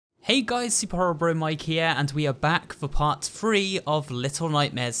Hey guys, SuperHorrorBro Mike here, and we are back for part 3 of Little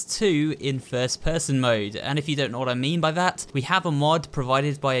Nightmares 2 in first person mode. And if you don't know what I mean by that, we have a mod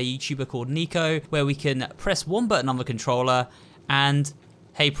provided by a YouTuber called Nikko where we can press one button on the controller and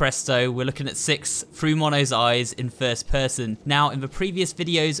hey presto, we're looking at 6 through Mono's eyes in first person. Now in the previous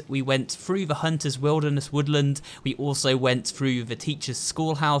videos we went through the Hunter's Wilderness Woodland, we also went through the teacher's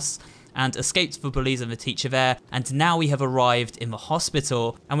schoolhouse and escaped the bullies and the teacher there, and now we have arrived in the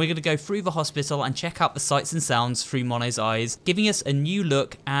hospital, and we're going to go through the hospital and check out the sights and sounds through Mono's eyes, giving us a new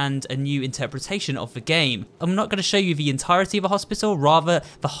look and a new interpretation of the game. I'm not going to show you the entirety of the hospital, rather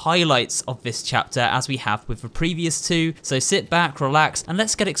the highlights of this chapter as we have with the previous two, so sit back, relax, and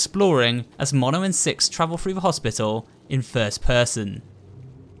let's get exploring as Mono and Six travel through the hospital in first person.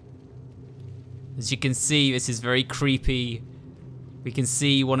 As you can see, this is very creepy. We can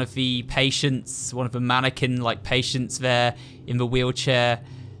see one of the patients, one of the mannequin-like patients there in the wheelchair.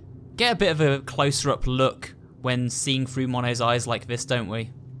 Get a bit of a closer-up look when seeing through Mono's eyes like this, don't we?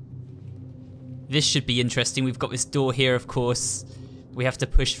 This should be interesting. We've got this door here, of course. We have to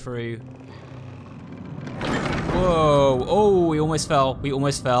push through. Whoa! Oh, we almost fell. We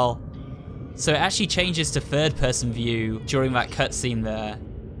almost fell. So it actually changes to third-person view during that cutscene there.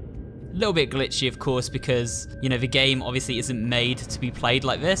 A little bit glitchy, of course, because, you know, the game obviously isn't made to be played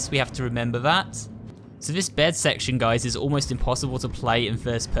like this. We have to remember that. So this bed section, guys, is almost impossible to play in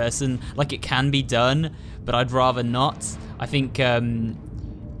first person. Like, it can be done, but I'd rather not. I think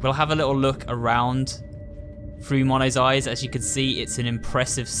we'll have a little look around through Mono's eyes. As you can see, it's an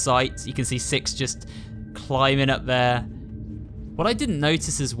impressive sight. You can see Six just climbing up there. What I didn't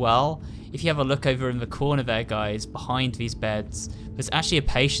notice as well, if you have a look over in the corner there, guys, behind these beds, there's actually a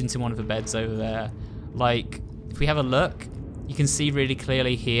patient in one of the beds over there. Like, if we have a look, you can see really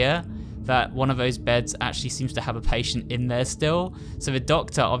clearly here that one of those beds actually seems to have a patient in there still. So the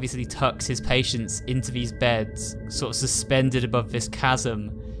doctor obviously tucks his patients into these beds, sort of suspended above this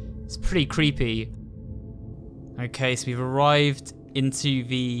chasm. It's pretty creepy. Okay, so we've arrived into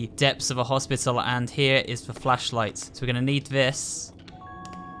the depths of a hospital, and here is the flashlight. So we're gonna need this.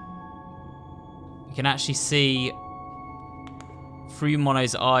 You can actually see through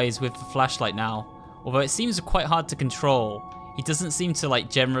Mono's eyes with the flashlight now, although it seems quite hard to control. He doesn't seem to like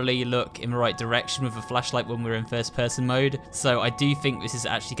generally look in the right direction with the flashlight when we're in first person mode, so I do think this is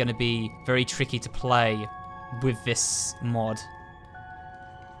actually going to be very tricky to play with this mod.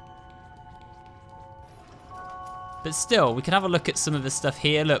 But still, we can have a look at some of the stuff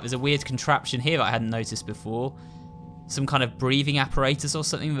here. Look, there's a weird contraption here that I hadn't noticed before. Some kind of breathing apparatus or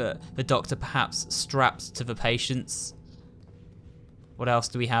something that the doctor perhaps strapped to the patients. What else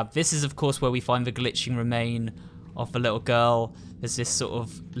do we have? This is, of course, where we find the glitching remain of the little girl. There's this sort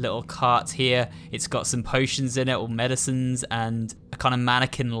of little cart here. It's got some potions in it, or medicines, and a kind of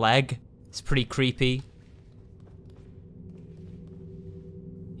mannequin leg. It's pretty creepy.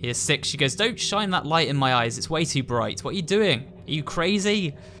 Here's Six. She goes, "Don't shine that light in my eyes. It's way too bright. What are you doing? Are you crazy?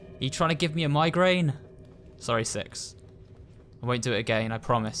 Are you trying to give me a migraine?" Sorry, Six. I won't do it again, I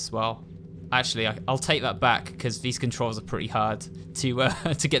promise. Well, actually, I'll take that back, because these controls are pretty hard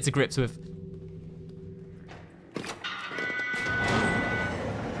to get to grips with. You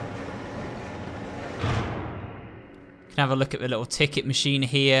can have a look at the little ticket machine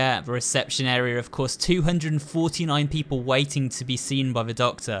here, the reception area. Of course, 249 people waiting to be seen by the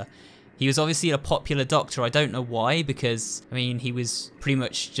doctor. He was obviously a popular doctor. I don't know why, because, I mean, he was pretty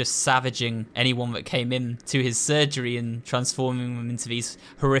much just savaging anyone that came in to his surgery and transforming them into these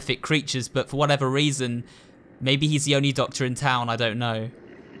horrific creatures. But for whatever reason, maybe he's the only doctor in town, I don't know.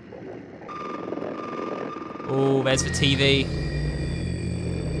 Oh, there's the TV.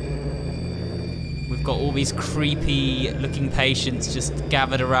 We've got all these creepy looking patients just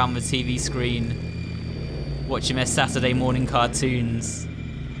gathered around the TV screen, watching their Saturday morning cartoons.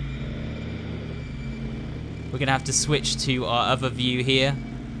 We're gonna have to switch to our other view here.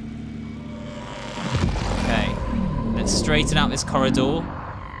 Okay, let's straighten out this corridor,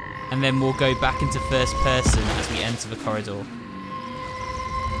 and then we'll go back into first person as we enter the corridor.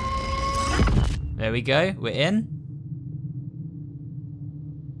 There we go, we're in.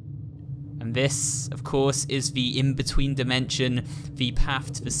 And this, of course, is the in-between dimension, the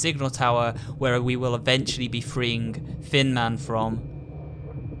path to the signal tower, where we will eventually be freeing Thin Man from.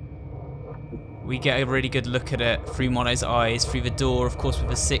 We get a really good look at it through Mono's eyes, through the door, of course, with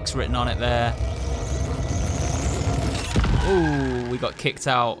the 6 written on it there. Ooh, we got kicked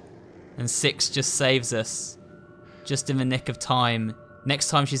out, and 6 just saves us, just in the nick of time. Next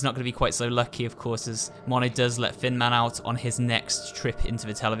time she's not going to be quite so lucky, of course, as Mono does let Thin Man out on his next trip into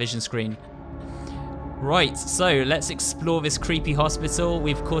the television screen. Right, so let's explore this creepy hospital.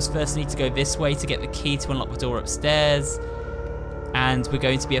 We of course first need to go this way to get the key to unlock the door upstairs. And we're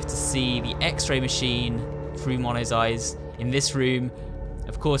going to be able to see the X-ray machine through Mono's eyes in this room.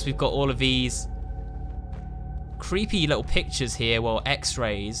 Of course, we've got all of these creepy little pictures here, well,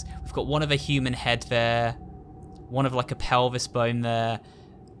 X-rays. We've got one of a human head there, one of like a pelvis bone there,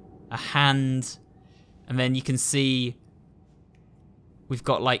 a hand, and then you can see we've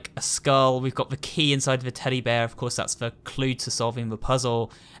got like a skull, we've got the key inside of a teddy bear, of course that's the clue to solving the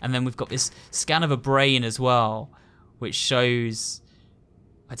puzzle, and then we've got this scan of a brain as well, which shows,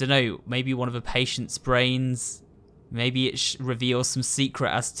 I don't know, maybe one of the patient's brains. Maybe it reveals some secret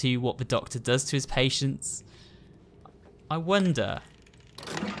as to what the doctor does to his patients. I wonder.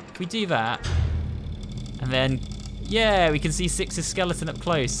 If we do that, and then, yeah, we can see Six's skeleton up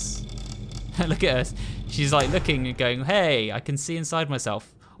close. Look at us. She's like looking and going, hey, I can see inside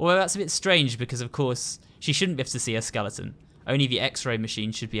myself. Although that's a bit strange because, of course, she shouldn't be able to see her skeleton. Only the X-ray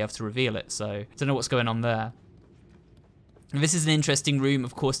machine should be able to reveal it, so I don't know what's going on there. And this is an interesting room,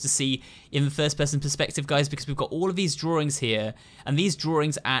 of course, to see in the first-person perspective, guys, because we've got all of these drawings here, and these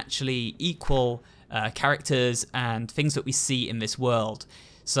drawings actually equal characters and things that we see in this world.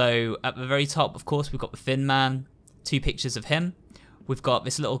 So at the very top, of course, we've got the Thin Man, 2 pictures of him. We've got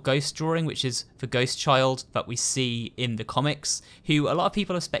this little ghost drawing, which is the ghost child that we see in the comics, who a lot of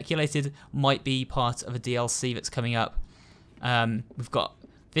people have speculated might be part of a DLC that's coming up. We've got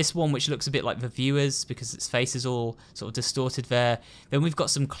this one, which looks a bit like the viewers because its face is all sort of distorted there. Then we've got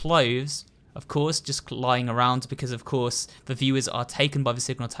some clothes, of course, just lying around because, of course, the viewers are taken by the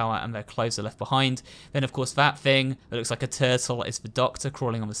signal tower and their clothes are left behind. Then, of course, that thing that looks like a turtle is the doctor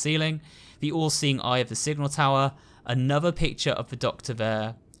crawling on the ceiling. The all-seeing eye of the signal tower. Another picture of the doctor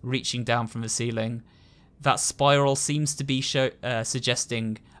there reaching down from the ceiling. That spiral seems to be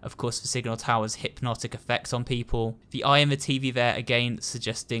suggesting, of course, the signal tower's hypnotic effect on people. The eye in the TV there, again,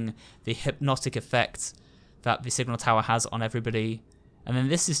 suggesting the hypnotic effect that the signal tower has on everybody. And then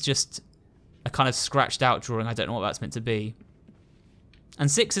this is just a kind of scratched out drawing. I don't know what that's meant to be.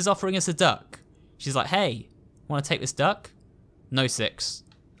 And Six is offering us a duck. She's like, hey, want to take this duck? No, Six.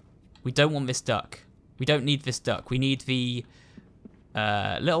 We don't want this duck. We don't need this duck. We need the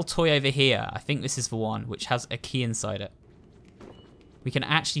little toy over here. I think this is the one which has a key inside it. We can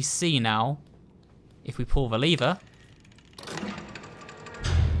actually see now, if we pull the lever,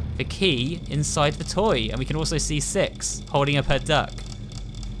 the key inside the toy. And we can also see Six holding up her duck.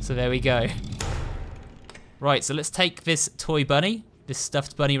 So there we go. Right, so let's take this toy bunny, this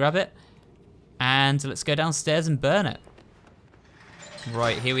stuffed bunny rabbit, and let's go downstairs and burn it.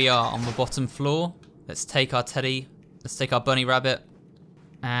 Right, here we are on the bottom floor. Let's take our teddy, let's take our bunny rabbit,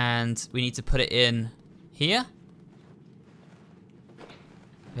 and we need to put it in here.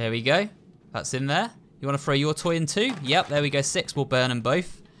 There we go. That's in there. You want to throw your toy in too? Yep, there we go. Six. We'll burn them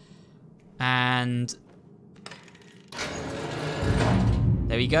both. And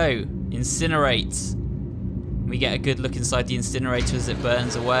there we go. Incinerate. We get a good look inside the incinerator as it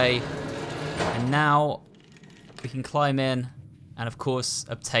burns away. And now we can climb in and, of course,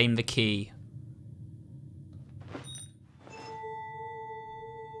 obtain the key.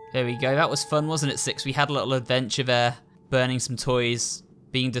 There we go. That was fun, wasn't it, Six? We had a little adventure there, burning some toys,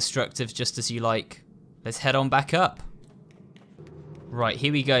 being destructive just as you like. Let's head on back up. Right,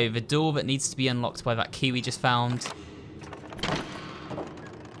 here we go. The door that needs to be unlocked by that key we just found.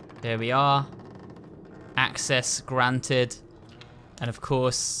 There we are. Access granted. And of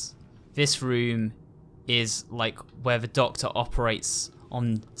course, this room is like where the doctor operates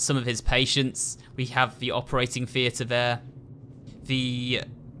on some of his patients. We have the operating theatre there. The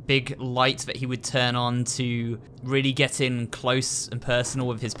big light that he would turn on to really get in close and personal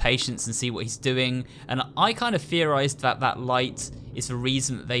with his patients and see what he's doing. And I kind of theorized that that light is the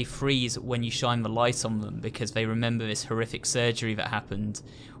reason that they freeze when you shine the light on them, because they remember this horrific surgery that happened.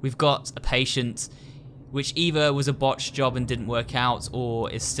 We've got a patient which either was a botched job and didn't work out, or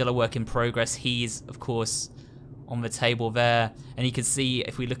is still a work in progress. He's, of course, on the table there, and you can see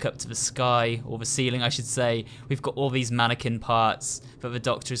if we look up to the sky, or the ceiling I should say, we've got all these mannequin parts that the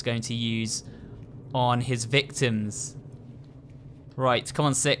doctor is going to use on his victims. Right, come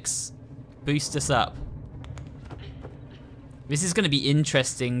on Six, boost us up. This is going to be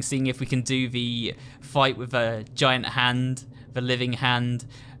interesting, seeing if we can do the fight with a giant hand, the living hand,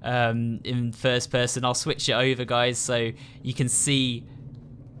 in first person. I'll switch it over, guys, so you can see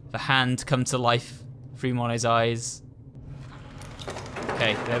the hand come to life through Mono's eyes.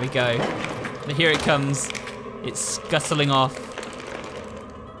 Okay, there we go. And here it comes. It's scuttling off.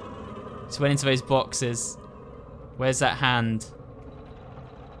 Just went into those boxes. Where's that hand?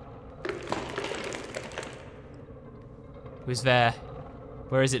 It was there.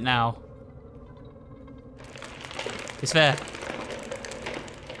 Where is it now? It's there.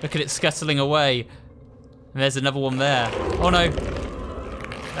 Look at it scuttling away. And there's another one there. Oh no.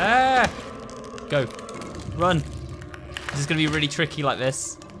 Ah! Go. Run. This is gonna be really tricky like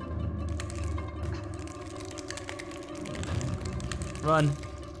this. Run.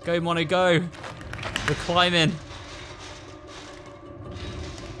 Go, Mono, go. We're climbing.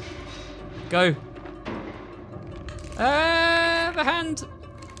 Go. Ah, the hand.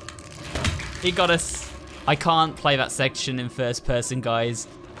 He got us. I can't play that section in first person, guys.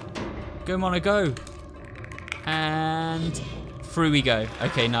 Go, Mono, go. And through we go.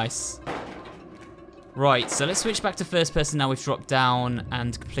 Okay, nice. Right, so let's switch back to first person now we've dropped down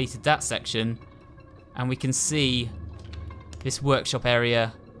and completed that section. And we can see this workshop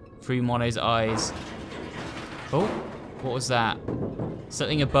area through Mono's eyes. Oh, what was that?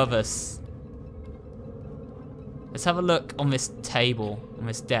 Something above us. Let's have a look on this table, on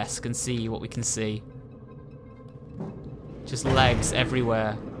this desk, and see what we can see. Just legs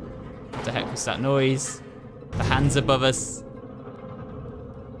everywhere. What the heck was that noise? The hands above us.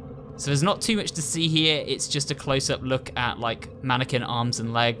 So there's not too much to see here. It's just a close-up look at like mannequin arms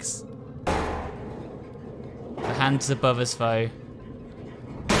and legs. The hands above us though.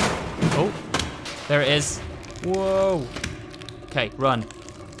 Oh, there it is. Whoa. Okay, run.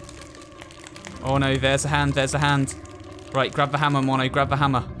 Oh no, there's a hand, there's a hand. Right, grab the hammer, Mono, grab the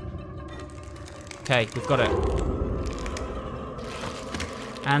hammer. Okay, we've got it.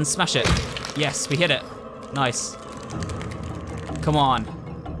 And smash it. Yes, we hit it. Nice. Come on.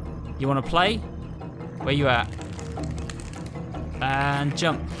 You wanna play? Where you at? And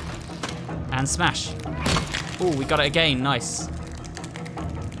jump. And smash. Oh, we got it again, nice.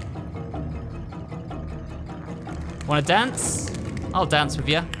 Wanna dance? I'll dance with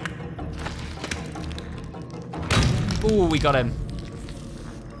you. Oh, we got him.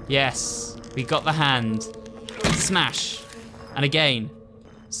 Yes, we got the hand. Smash. And again.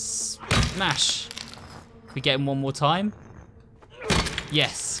 Smash. Can we get him one more time?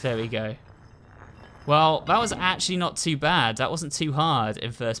 Yes, there we go. Well, that was actually not too bad. That wasn't too hard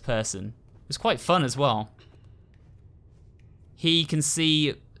in first person. It was quite fun as well. Here you can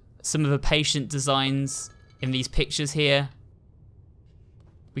see some of the patient designs in these pictures here.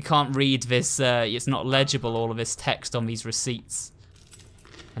 We can't read this, it's not legible, all of this text on these receipts.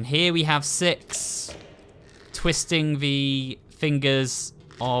 And here we have 6 twisting the fingers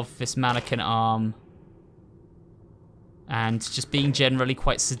of this mannequin arm and just being generally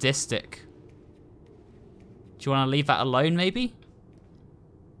quite sadistic. Do you want to leave that alone, maybe?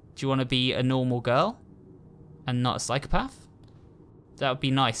 Do you want to be a normal girl and not a psychopath? That would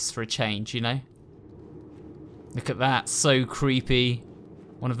be nice for a change, you know? Look at that, so creepy.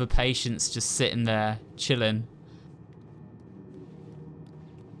 One of the patients just sitting there, chilling.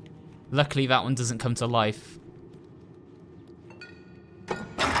 Luckily that one doesn't come to life. The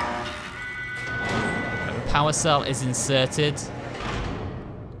power cell is inserted.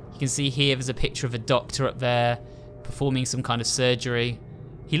 You can see here there's a picture of a doctor up there performing some kind of surgery.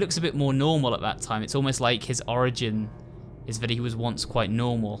 He looks a bit more normal at that time. It's almost like his origin is that he was once quite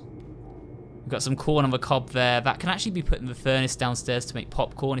normal. We've got some corn on the cob there. That can actually be put in the furnace downstairs to make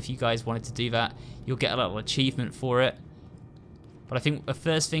popcorn if you guys wanted to do that. You'll get a little achievement for it. But I think the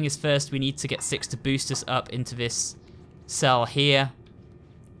first thing is first, we need to get 6 to boost us up into this cell here.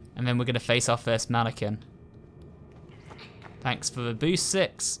 And then we're going to face our first mannequin. Thanks for the boost,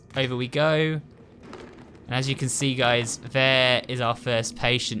 6. Over we go. And as you can see, guys, there is our first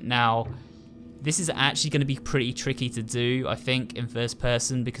patient. Now, this is actually going to be pretty tricky to do, I think, in first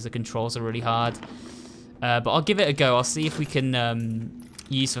person because the controls are really hard. But I'll give it a go. I'll see if we can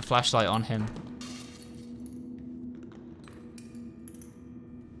use the flashlight on him.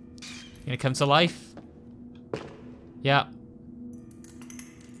 Gonna come to life? Yeah.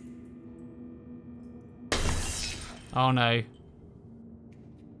 Oh no.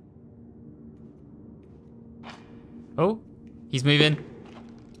 Oh, he's moving.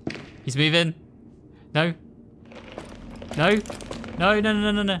 He's moving. No. No. No, no,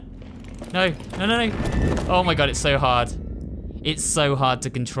 no, no, no. No, no, no, no. Oh my god, it's so hard. It's so hard to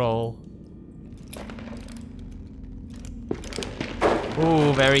control.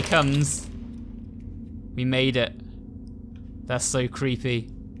 Oh, there he comes. We made it. That's so creepy.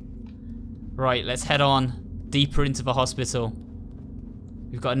 Right, let's head on deeper into the hospital.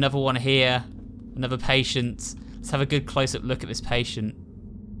 We've got another one here. Another patient. Let's have a good close-up look at this patient.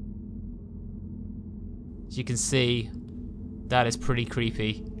 As you can see, that is pretty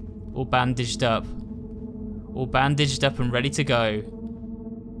creepy. All bandaged up. All bandaged up and ready to go.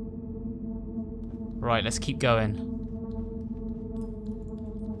 Right, let's keep going.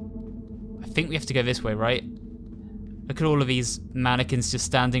 think we have to go this way, right? Look at all of these mannequins just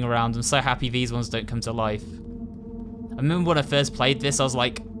standing around. I'm so happy these ones don't come to life. I remember when I first played this, I was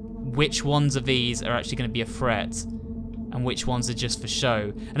like, which ones of these are actually going to be a threat? And which ones are just for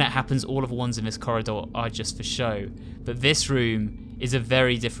show? And it happens all of the ones in this corridor are just for show. But this room is a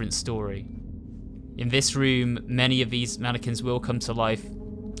very different story. In this room, many of these mannequins will come to life.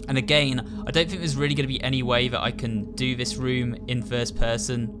 And again, I don't think there's really going to be any way that I can do this room in first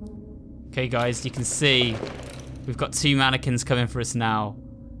person. Okay guys, you can see we've got 2 mannequins coming for us now.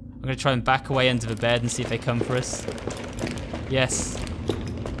 I'm going to try and back away under the bed and see if they come for us. Yes.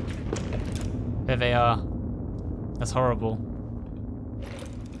 There they are. That's horrible.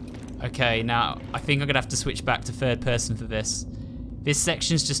 Okay, now I think I'm going to have to switch back to third person for this. This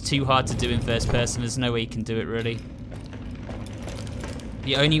section's just too hard to do in first person. There's no way you can do it, really.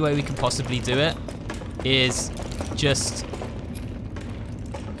 The only way we can possibly do it is just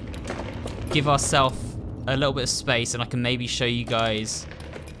give ourselves a little bit of space, and I can maybe show you guys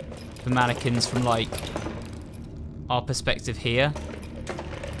the mannequins from, like, our perspective here.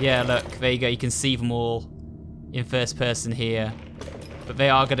 Yeah, look, there you go. You can see them all in first person here. But they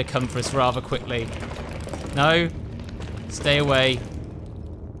are going to come for us rather quickly. No. Stay away.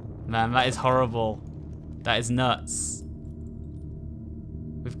 Man, that is horrible. That is nuts.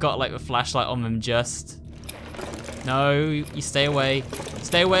 We've got, like, the flashlight on them just. No, you stay away.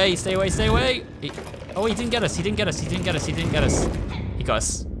 Stay away, stay away, stay away. Oh, he didn't get us. He didn't get us. He didn't get us. He didn't get us. He got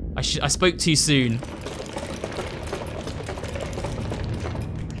us. I spoke too soon.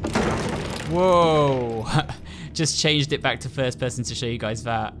 Whoa. Just changed it back to first person to show you guys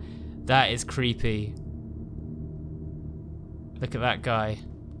that. That is creepy. Look at that guy.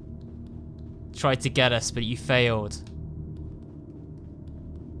 Tried to get us, but you failed.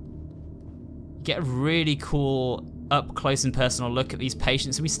 You get a really cool up close and personal look at these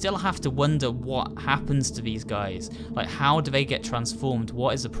patients, and we still have to wonder what happens to these guys. Like, how do they get transformed?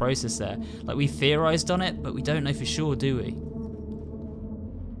 What is the process there? Like, we theorized on it, but we don't know for sure, do we?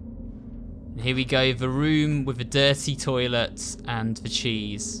 And here we go, the room with the dirty toilet and the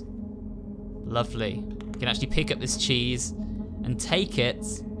cheese. Lovely. You can actually pick up this cheese and take it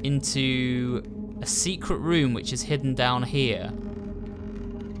into a secret room which is hidden down here.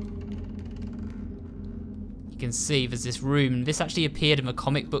 You can see there's this room. This actually appeared in the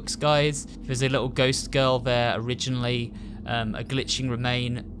comic books, guys. There's a little ghost girl there originally, a glitching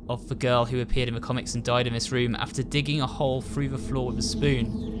remain of the girl who appeared in the comics and died in this room after digging a hole through the floor with a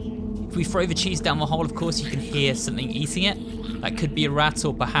spoon. If we throw the cheese down the hole, of course, you can hear something eating it. That could be a rat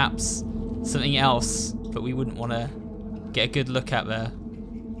or perhaps something else, but we wouldn't want to get a good look at there.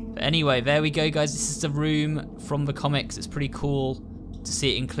 But anyway, there we go, guys. This is the room from the comics. It's pretty cool to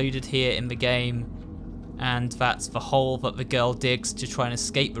see it included here in the game. And that's the hole that the girl digs to try and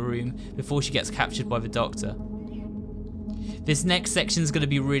escape the room before she gets captured by the doctor. This next section is going to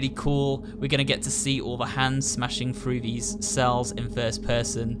be really cool. We're going to get to see all the hands smashing through these cells in first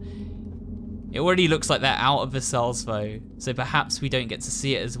person. It already looks like they're out of the cells though, so perhaps we don't get to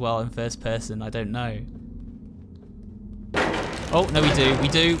see it as well in first person. I don't know. Oh, no, we do. We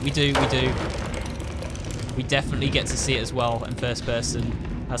do. We definitely get to see it as well in first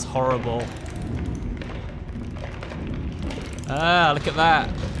person. That's horrible. Ah, look at that.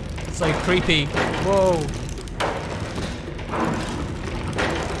 It's so creepy. Whoa.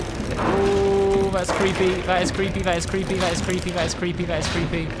 Oh, that's creepy. That is creepy. That is creepy. That is creepy. That is creepy. That is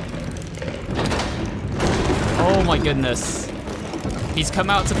creepy. Oh my goodness. He's come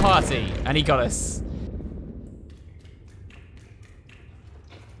out to party and he got us.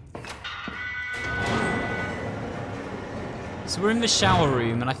 So we're in the shower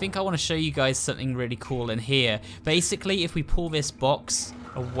room, and I think I want to show you guys something really cool in here. Basically, if we pull this box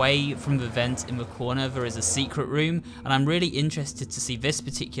away from the vent in the corner, there is a secret room, and I'm really interested to see this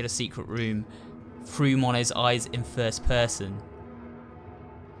particular secret room through Mono's eyes in first person.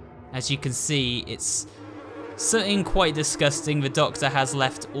 As you can see, it's something quite disgusting. The doctor has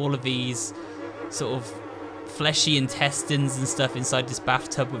left all of these sort of fleshy intestines and stuff inside this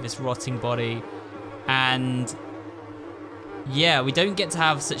bathtub with this rotting body, and yeah, we don't get to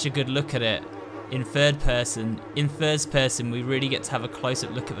have such a good look at it in third person. In first person, we really get to have a close-up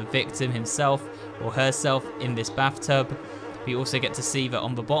look at the victim himself or herself in this bathtub. We also get to see that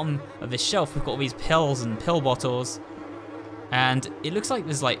on the bottom of this shelf, we've got all these pills and pill bottles. And it looks like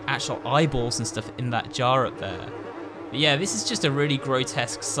there's like actual eyeballs and stuff in that jar up there. But yeah, this is just a really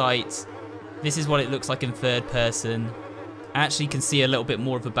grotesque sight. This is what it looks like in third person. I actually can see a little bit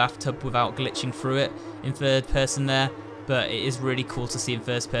more of a bathtub without glitching through it in third person there. but it is really cool to see in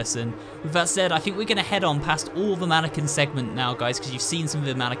first person. With that said, I think we're going to head on past all the mannequin segment now, guys, because you've seen some of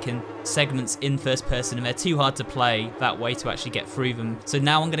the mannequin segments in first person and they're too hard to play that way to actually get through them. So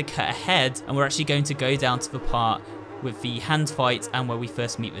now I'm going to cut ahead and we're actually going to go down to the part with the hand fight and where we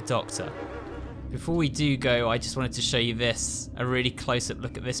first meet the Doctor. Before we do go, I just wanted to show you this, a really close-up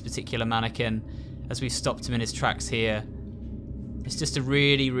look at this particular mannequin as we've stopped him in his tracks here. It's just a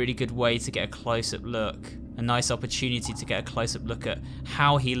really, really good way to get a close-up look, a nice opportunity to get a close-up look at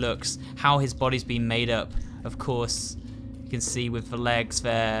how he looks, how his body's been made up. Of course, you can see with the legs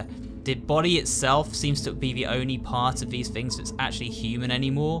there, the body itself seems to be the only part of these things that's actually human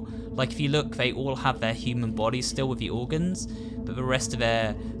anymore. Like if you look, they all have their human bodies still with the organs, but the rest of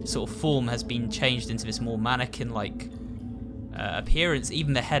their sort of form has been changed into this more mannequin-like appearance,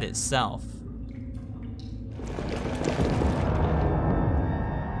 even the head itself.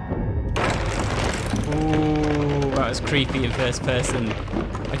 Ooh, that was creepy in first person.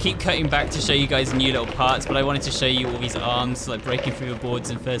 I keep cutting back to show you guys new little parts, but I wanted to show you all these arms like breaking through the boards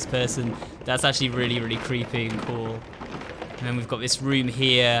in first person. That's actually really, really creepy and cool. And then we've got this room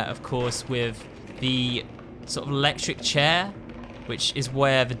here, of course, with the sort of electric chair, which is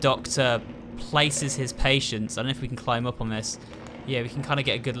where the Doctor places his patients. I don't know if we can climb up on this. Yeah, we can kind of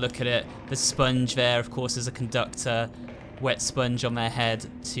get a good look at it. The sponge there, of course, is a conductor, wet sponge on their head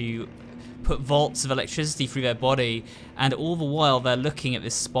to put volts of electricity through their body, and all the while they're looking at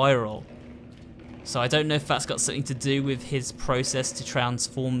this spiral. So I don't know if that's got something to do with his process to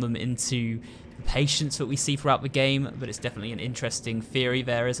transform them into the patients that we see throughout the game, but it's definitely an interesting theory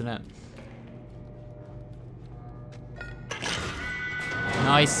there, isn't it?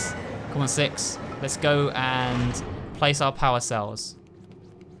 Nice. Come on, 6. Let's go and place our power cells.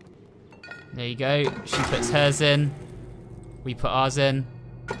 There you go. She puts hers in. We put ours in.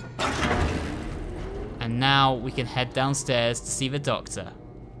 And now we can head downstairs to see the Doctor.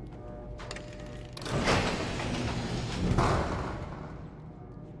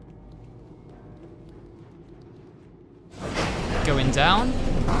 Going down.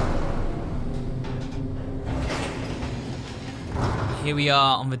 Here we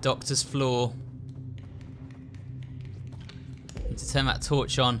are on the Doctor's floor. Need to turn that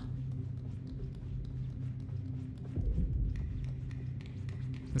torch on.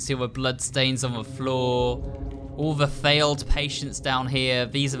 You can see all the blood stains on the floor. All the failed patients down here.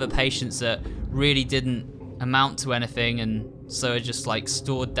 These are the patients that really didn't amount to anything and so are just like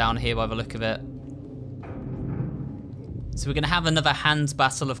stored down here by the look of it. So we're going to have another hand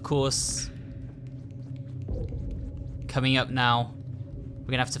battle, of course, coming up now.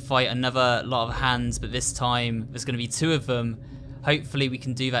 We're going to have to fight another lot of hands, but this time there's going to be 2 of them. Hopefully we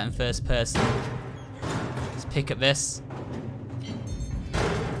can do that in first person. Let's pick up this.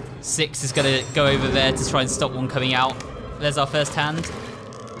 6 is going to go over there to try and stop one coming out. There's our first hand.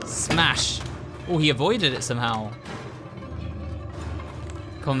 Smash. Oh, he avoided it somehow.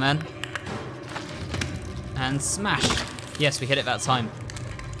 Come on then. And smash. Yes, we hit it that time.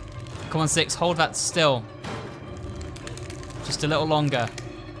 Come on, 6, hold that still. Just a little longer.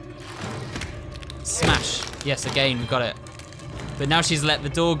 Smash. Yes, again, we got it. But now she's let the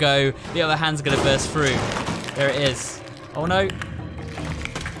door go. The other hand's gonna burst through. There it is. Oh no.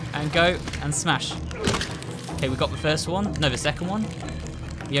 And go, and smash. Okay, we got the first one. No, the second one.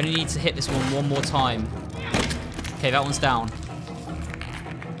 We only need to hit this one more time. Okay, that one's down.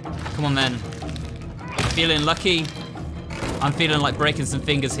 Come on then. Feeling lucky? I'm feeling like breaking some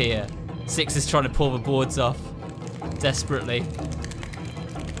fingers here. 6 is trying to pull the boards off. Desperately.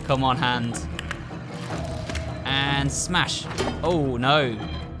 Come on, hand. And smash. Oh, no.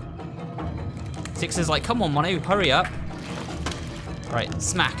 6 is like, come on, Manu, hurry up. Right,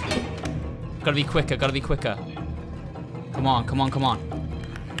 smack. Gotta be quicker, gotta be quicker. Come on, come on, come on.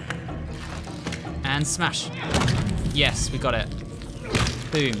 And smash. Yes, we got it.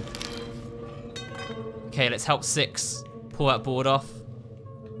 Boom. Okay, let's help 6 pull that board off.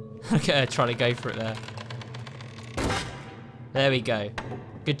 Look at her trying to go for it there. There we go.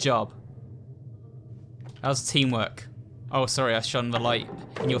 Good job. That was teamwork. Oh, sorry, I shone the light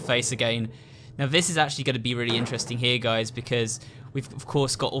in your face again. Now, this is actually going to be really interesting here, guys, because we've, of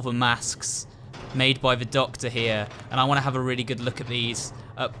course, got all the masks made by the Doctor here, and I want to have a really good look at these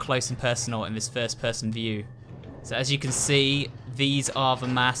up close and personal in this first-person view. So, as you can see, these are the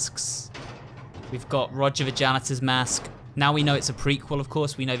masks. We've got Roger the janitor's mask. Now we know it's a prequel, of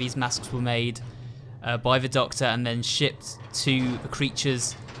course. We know these masks were made by the Doctor and then shipped to the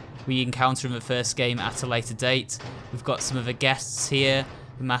creatures we encounter in the first game at a later date. We've got some of the guests here,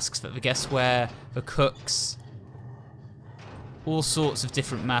 the masks that the guests wear, the cooks. all sorts of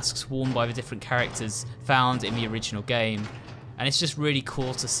different masks worn by the different characters found in the original game. And it's just really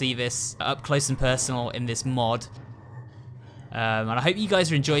cool to see this up close and personal in this mod. And I hope you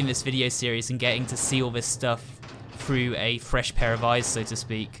guys are enjoying this video series and getting to see all this stuff through a fresh pair of eyes, so to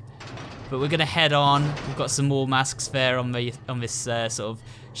speak. But we're gonna head on. We've got some more masks there on this sort of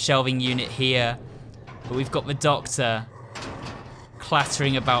shelving unit here. But we've got the Doctor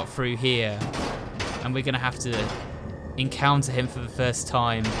clattering about through here, and we're gonna have to encounter him for the first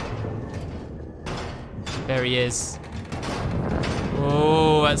time. There he is.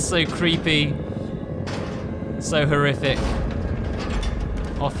 Oh, that's so creepy. So horrific.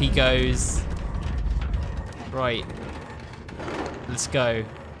 Off he goes. Right. Let's go.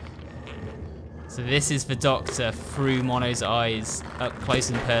 So this is the Doctor through Mono's eyes, up close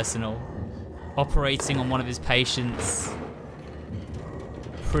and personal. Operating on one of his patients.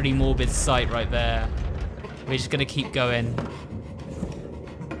 Pretty morbid sight right there. We're just gonna keep going.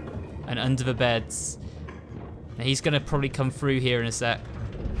 And under the beds. Now he's gonna probably come through here in a sec.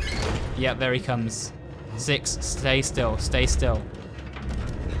 Yep, there he comes. 6, stay still, stay still.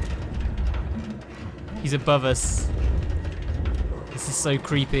 He's above us. This is so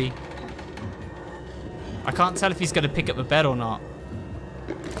creepy. I can't tell if he's gonna pick up the bed or not.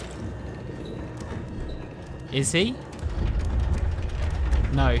 Is he?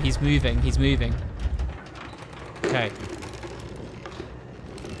 No, he's moving, he's moving. Okay.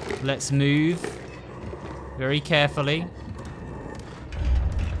 Let's move very carefully.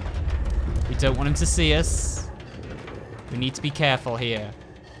 We don't want him to see us. We need to be careful here.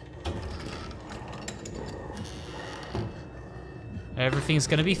 Everything's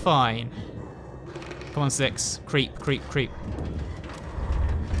gonna be fine. Come on, 6. Creep, creep, creep.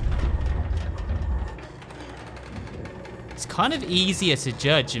 It's kind of easier to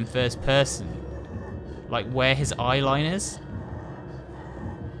judge in first person, like where his eye line is.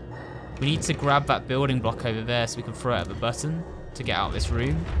 We need to grab that building block over there so we can throw it at the button to get out of this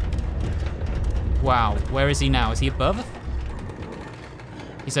room. Wow, where is he now? Is he above?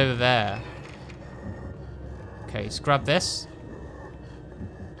 He's over there. Okay, let's grab this.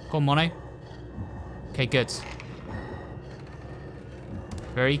 Come on, Mono. Okay, good.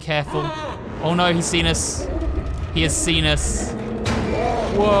 Very careful. Oh no, he's seen us. He has seen us.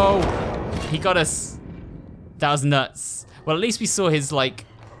 Whoa. He got us. That was nuts. Well, at least we saw his, like,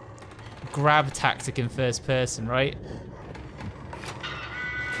 grab tactic in first person, right?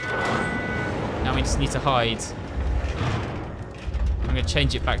 Now we just need to hide. I'm going to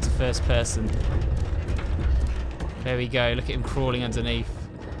change it back to first person. There we go. Look at him crawling underneath.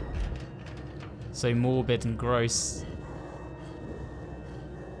 So morbid and gross.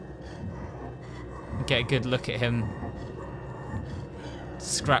 Get a good look at him.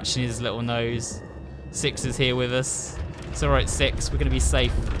 Scratching his little nose. 6 is here with us. It's alright, 6. We're going to be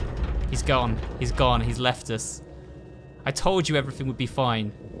safe. He's gone. He's gone. He's left us. I told you everything would be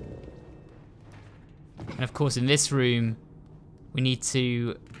fine. And of course, in this room, we need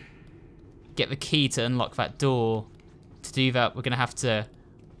to get the key to unlock that door. To do that, we're going to have to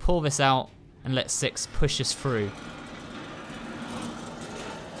pull this out and let 6 push us through.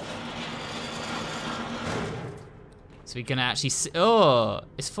 So we're going to actually see... Oh,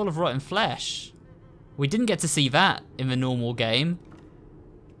 it's full of rotten flesh. We didn't get to see that in the normal game.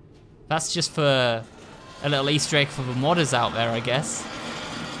 That's just for a little Easter egg for the modders out there, I guess.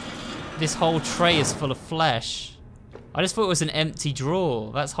 This whole tray is full of flesh. I just thought it was an empty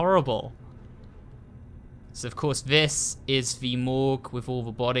drawer. That's horrible. So of course this is the morgue with all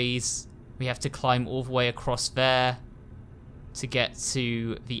the bodies. We have to climb all the way across there to get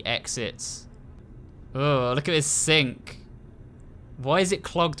to the exit. Oh, look at this sink. Why is it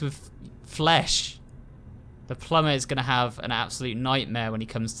clogged with flesh? The plumber is going to have an absolute nightmare when he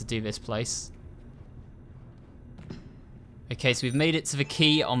comes to do this place. Okay, so we've made it to the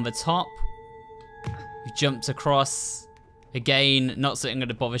key on the top. We've jumped across. Again, not something I'm going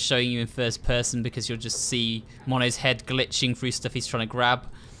to bother showing you in first person because you'll just see Mono's head glitching through stuff he's trying to grab.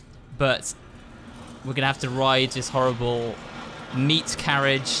 But we're going to have to ride this horrible meat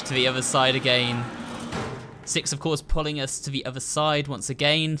carriage to the other side again. 6, of course, pulling us to the other side once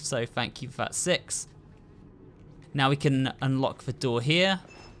again, so thank you for that, 6. Now we can unlock the door here.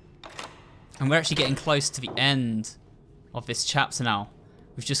 And we're actually getting close to the end of this chapter now.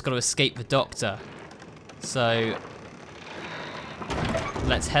 We've just got to escape the Doctor. So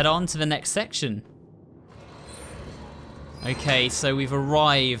let's head on to the next section. Okay, so we've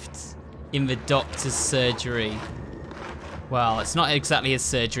arrived in the Doctor's surgery. Well, it's not exactly his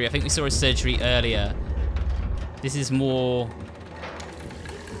surgery. I think we saw his surgery earlier. This is more...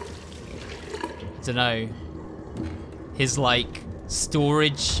 I don't know. his like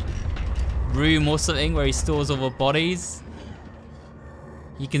storage room or something where he stores all the bodies.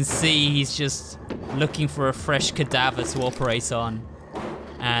 You can see he's just looking for a fresh cadaver to operate on.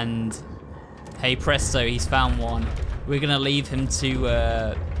 And hey presto, he's found one. We're gonna leave him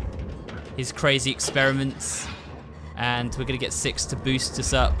to his crazy experiments, and we're gonna get Six to boost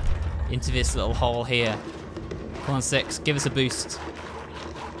us up into this little hole here. Come on, Six, give us a boost.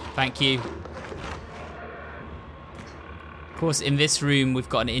 Thank you. Of course, in this room, we've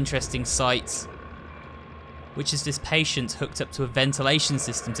got an interesting sight, which is this patient hooked up to a ventilation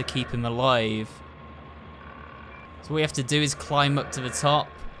system to keep him alive. So what we have to do is climb up to the top,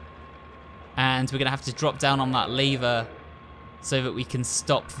 and we're gonna have to drop down on that lever so that we can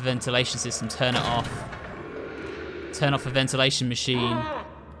stop the ventilation system, turn it off. Turn off the ventilation machine,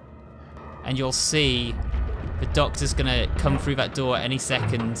 and you'll see the doctor's gonna come through that door any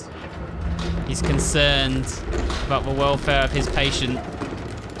second. He's concerned about the welfare of his patient.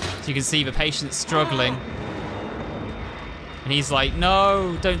 So you can see the patient's struggling. And he's like,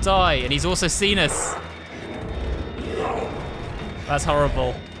 no, don't die. And he's also seen us. That's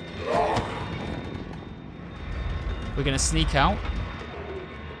horrible. We're gonna sneak out.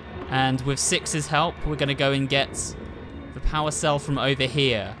 And with Six's help, we're gonna go and get the power cell from over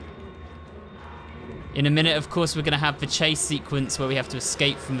here. In a minute, of course, we're gonna have the chase sequence where we have to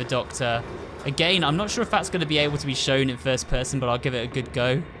escape from the doctor. Again, I'm not sure if that's gonna be able to be shown in first person, but I'll give it a good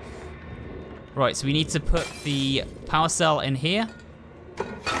go. Right, so we need to put the power cell in here.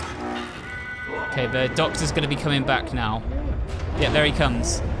 Okay, the doctor's gonna be coming back now. Yeah, there he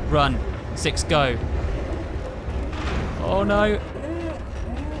comes. Run. Six, go. Oh no.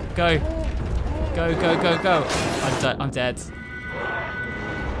 Go. Go, go, go, go. I'm dead.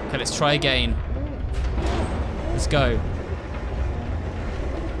 Okay, let's try again. Let's go.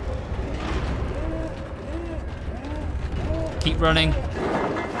 Keep running.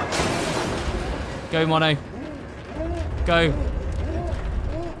 Go, Mono. Go.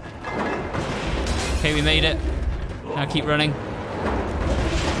 Okay, we made it. Now keep running.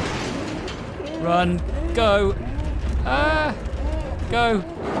 Run. Go. Ah. Go.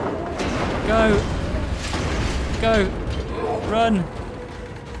 Go. Go. Run.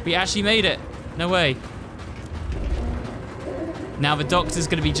 We actually made it. No way. Now the doctor's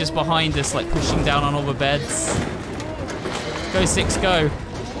gonna be just behind us, like pushing down on all the beds. Go, Six, go.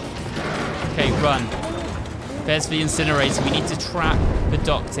 Okay, run. There's the incinerator. We need to trap the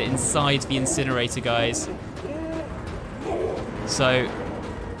doctor inside the incinerator, guys. So,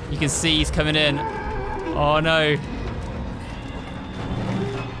 you can see he's coming in. Oh no.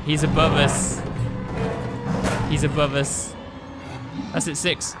 He's above us. He's above us. That's it,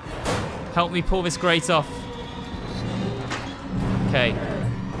 Six. Help me pull this grate off. Okay,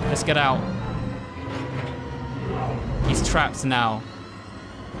 let's get out. He's trapped now.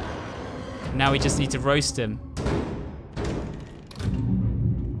 Now we just need to roast him.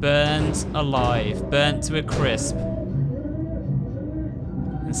 Burnt alive, burnt to a crisp.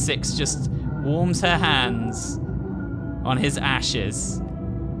 And Six just warms her hands on his ashes.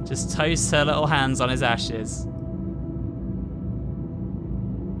 Just toasts her little hands on his ashes.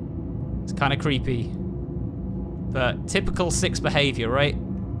 It's kind of creepy. But typical Six behavior, right?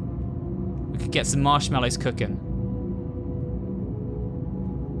 We could get some marshmallows cooking.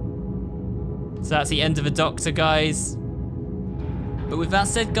 So that's the end of the doctor, guys. But with that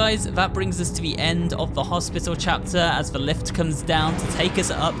said, guys, that brings us to the end of the hospital chapter as the lift comes down to take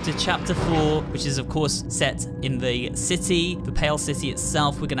us up to chapter 4, which is of course set in the city, the Pale City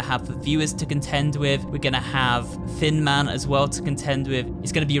itself. We're gonna have the viewers to contend with. We're gonna have Thin Man as well to contend with.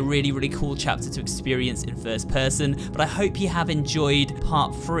 It's gonna be a really, really cool chapter to experience in first person. But I hope you have enjoyed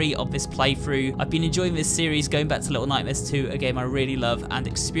part 3 of this playthrough. I've been enjoying this series, going back to Little Nightmares 2, a game I really love, and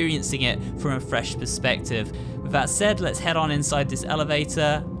experiencing it from a fresh perspective. With that said, let's head on inside this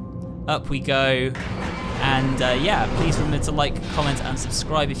elevator. Up we go. And yeah, please remember to like, comment, and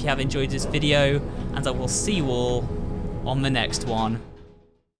subscribe if you have enjoyed this video. And I will see you all on the next one.